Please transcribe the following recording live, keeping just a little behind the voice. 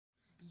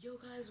Yo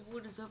guys,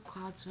 what is up?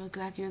 CloudSmoke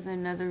back here with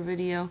another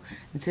video,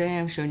 and today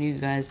I'm showing you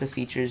guys the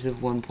features of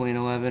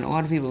 1.11. A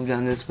lot of people have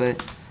done this,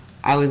 but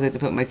I always like to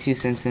put my 2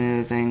 cents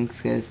into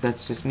things because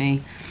that's just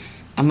me.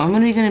 I'm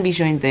only going to be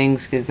showing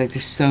things because like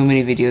there's so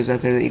many videos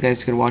out there that you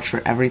guys could watch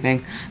for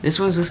everything. This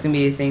one's just going to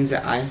be the things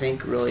that I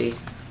think really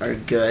are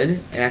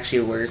good and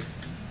actually worth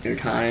your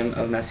time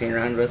of messing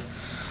around with.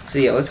 So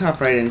yeah, let's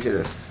hop right into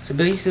this. So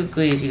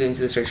basically, if you go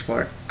into the search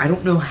bar, I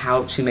don't know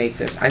how to make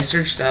this. I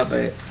searched up,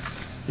 but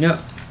no.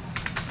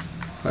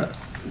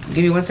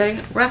 Give me 1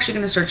 second. We're actually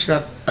going to search it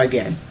up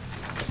again.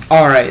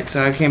 Alright,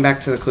 so I came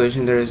back to the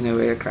conclusion there is no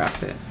way to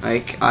craft it.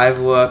 Like, I've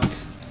looked.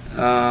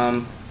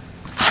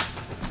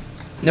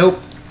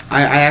 Nope.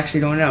 I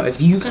actually don't know.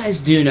 If you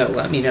guys do know,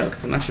 let me know,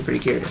 because I'm actually pretty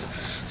curious.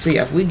 So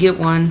yeah, if we get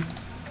one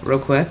real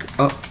quick.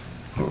 Oh,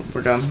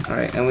 we're done.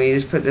 Alright, and we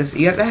just put this.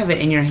 You have to have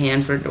it in your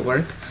hand for it to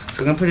work. So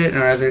we're going to put it in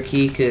our other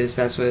key, because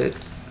that's what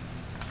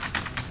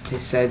they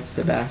said's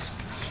the best.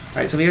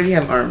 Alright, so we already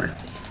have armor.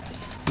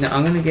 Now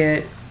I'm going to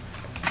get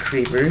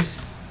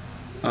creepers,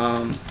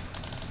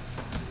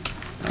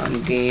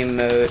 game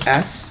mode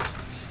S,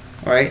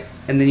 alright,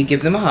 and then you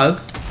give them a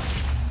hug.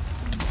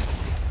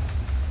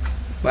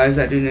 Why does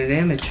that do no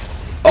damage?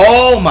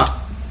 Oh my!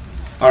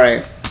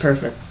 Alright,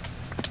 perfect.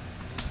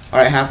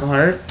 Alright, half a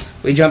heart.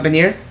 We jump in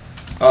here.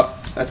 Oh,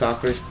 that's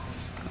awkward.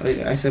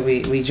 I said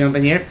we jump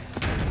in here.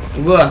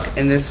 Look,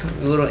 and this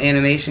little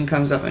animation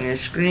comes up on your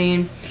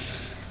screen,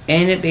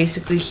 and it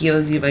basically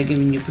heals you by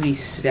giving you pretty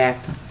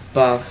stacked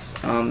buffs.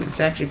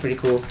 It's actually pretty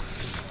cool.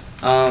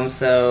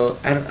 So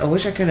I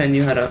wish I kind of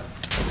knew how to.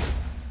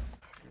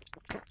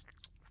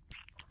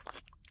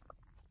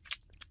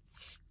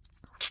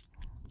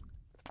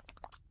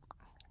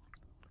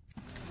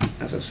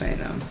 As I was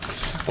saying,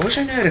 I wish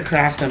I knew how to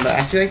craft them, but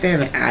I feel like they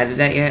haven't added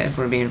that yet. If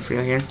we're being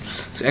real here,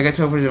 so I got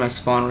to over to my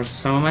spawn with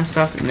some of my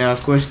stuff. No,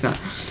 of course not.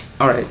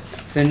 All right.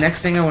 So the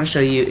next thing I want to show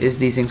you is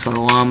these things called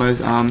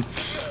llamas.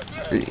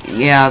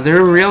 Yeah,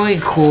 they're really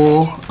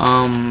cool.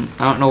 I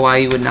don't know why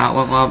you would not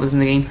want llamas in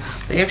the game.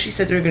 They actually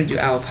said they were going to do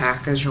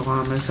alpacas or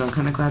llamas, so I'm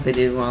kind of glad they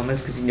did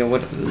llamas, because you know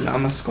what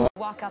llamas call.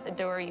 Walk out the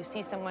door, you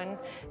see someone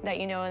that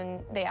you know,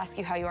 and they ask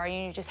you how you are,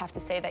 and you just have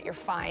to say that you're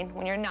fine,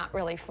 when you're not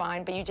really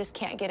fine, but you just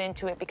can't get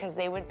into it because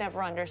they would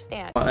never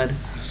understand.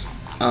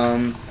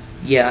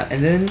 Yeah,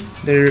 and then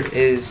there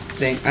is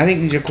I think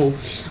these are cool.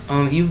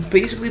 You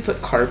basically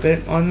put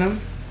carpet on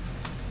them.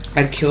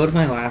 I killed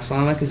my last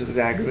llama because it was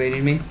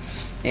aggravating me.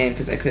 And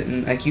because I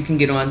couldn't, like, you can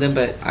get on them,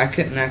 but I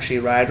couldn't actually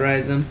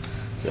ride them.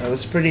 So I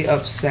was pretty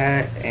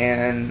upset,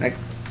 and I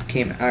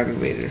became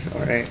aggravated,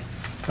 alright?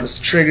 I was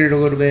triggered a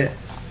little bit.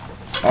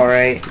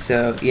 Alright,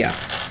 so, yeah.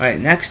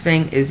 Alright, next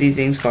thing is these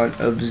things called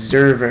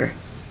Observer.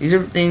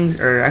 These things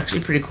are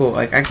actually pretty cool.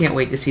 Like, I can't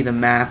wait to see the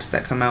maps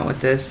that come out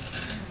with this,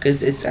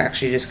 because it's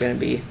actually just going to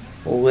be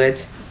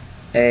lit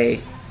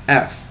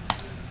AF.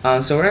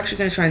 So we're actually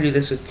going to try and do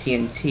this with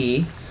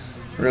TNT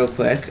real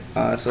quick.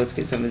 So let's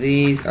get some of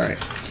these.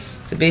 Alright.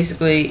 So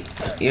basically,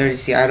 you already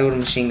see I had a little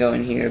machine gun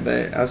in here,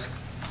 but I was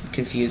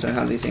confused on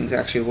how these things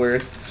actually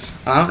work.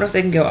 I don't know if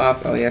they can go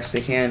up. Oh yes, they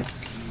can.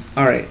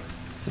 Alright,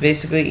 so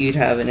basically you'd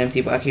have an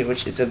empty block here,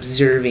 which is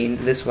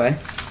observing this way.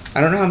 I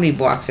don't know how many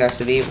blocks it has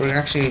to be.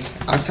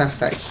 I'll test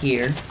that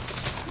here.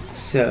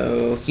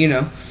 So, you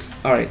know.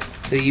 Alright,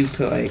 so you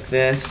put like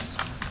this.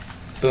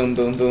 Boom,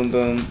 boom, boom,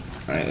 boom.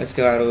 Alright, let's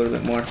go out a little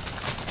bit more.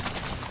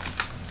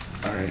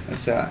 Alright,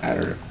 let's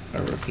add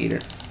a repeater.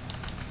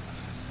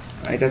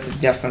 Alright, that's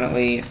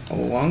definitely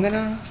long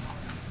enough.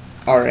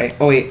 Alright,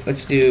 oh wait,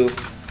 let's do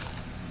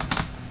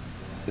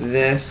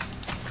this.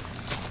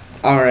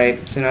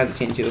 Alright, so now the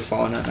TNT will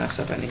fall and not mess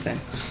up anything.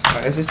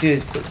 Alright, let's just do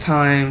a quick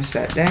time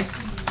set day.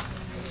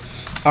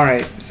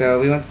 Alright, so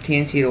we want the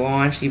TNT to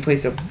launch. You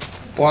place a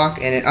block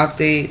and it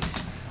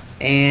updates,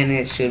 and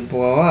it should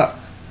blow up.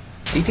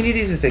 You can do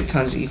these with like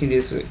tons. You can do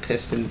this with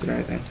pistons and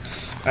everything.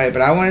 Alright,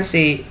 but I want to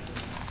see.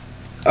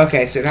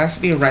 Okay, so it has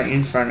to be right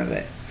in front of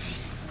it.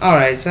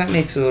 Alright, so that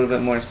makes a little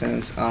bit more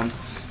sense. All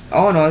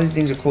in all, these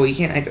things are cool. You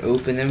can't like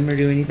open them or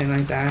do anything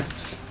like that.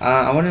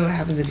 I wonder what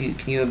happens if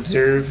can you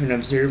observe an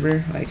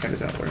observer? Like, how does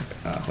that work?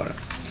 Hold on.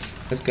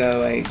 Let's go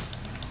like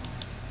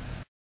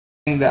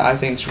thing that I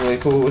think is really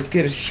cool. Let's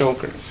get a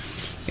shulker,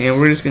 and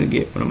we're just gonna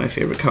get one of my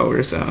favorite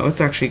colors. Let's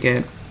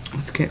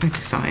get like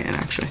a cyan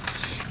actually.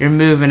 You're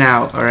moving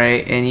out,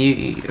 alright, and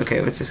you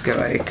okay? Let's just go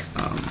like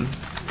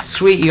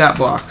sweet. You got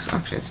blocks.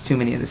 Actually, it's too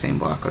many of the same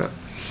block. Alright.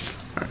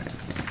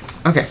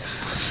 Okay.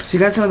 So you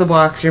got some of the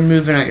blocks, you're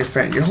moving out your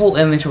friend. Your whole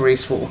inventory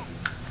is full.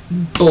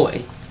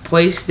 Boy,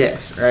 place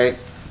this, right?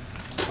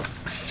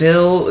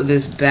 Fill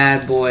this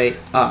bad boy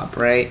up,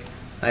 right?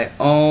 Like,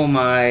 oh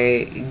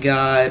my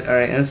god.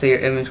 Alright, let's say your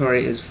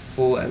inventory is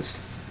full as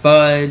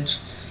fudge.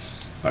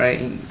 Alright,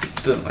 and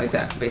boom, like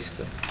that,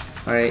 basically.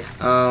 Alright,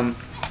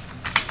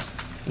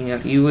 you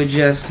know, you would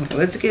just,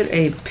 let's get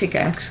a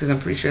pickaxe, because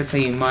I'm pretty sure that's how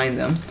you mine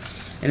them.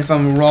 And if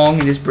I'm wrong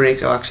and this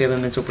breaks, I'll actually have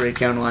a mental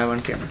breakdown live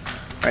on camera.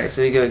 Alright,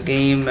 so we go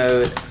game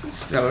mode,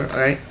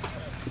 alright.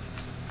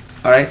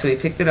 Alright, so we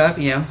picked it up,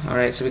 you know.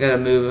 Alright, so we gotta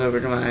move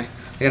over to my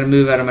gotta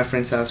move out of my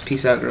friend's house.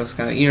 Peace out, Girl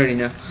Scout. You already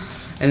know.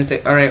 And it's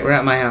like, alright, we're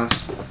at my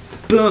house.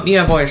 Boom, you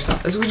have all your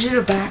stuff. Let's legit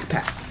a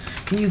backpack.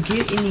 Can you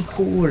get any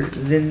cooler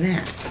than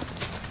that?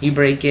 You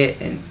break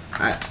it, and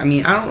I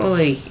mean, I don't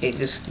really, it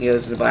just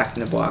goes the black in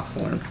the block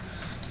form.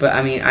 But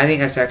I mean, I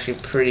think that's actually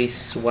pretty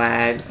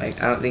swag.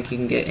 Like, I don't think you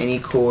can get any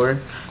cooler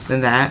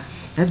than that.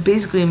 That's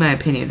basically my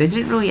opinion. They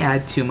didn't really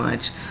add too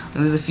much.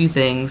 And there's a few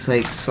things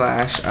like /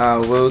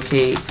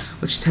 locate,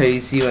 which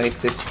tells you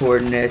like the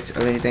coordinates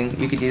of anything.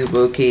 You could do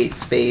locate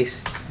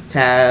space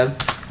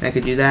tab, and I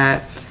could do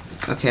that.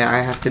 Okay,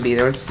 I have to be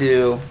there. Let's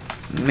do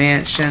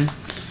mansion.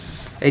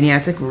 And yeah,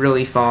 it's like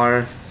really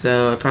far,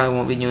 so I probably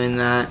won't be doing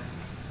that.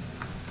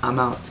 I'm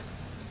out.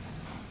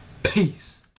 Peace.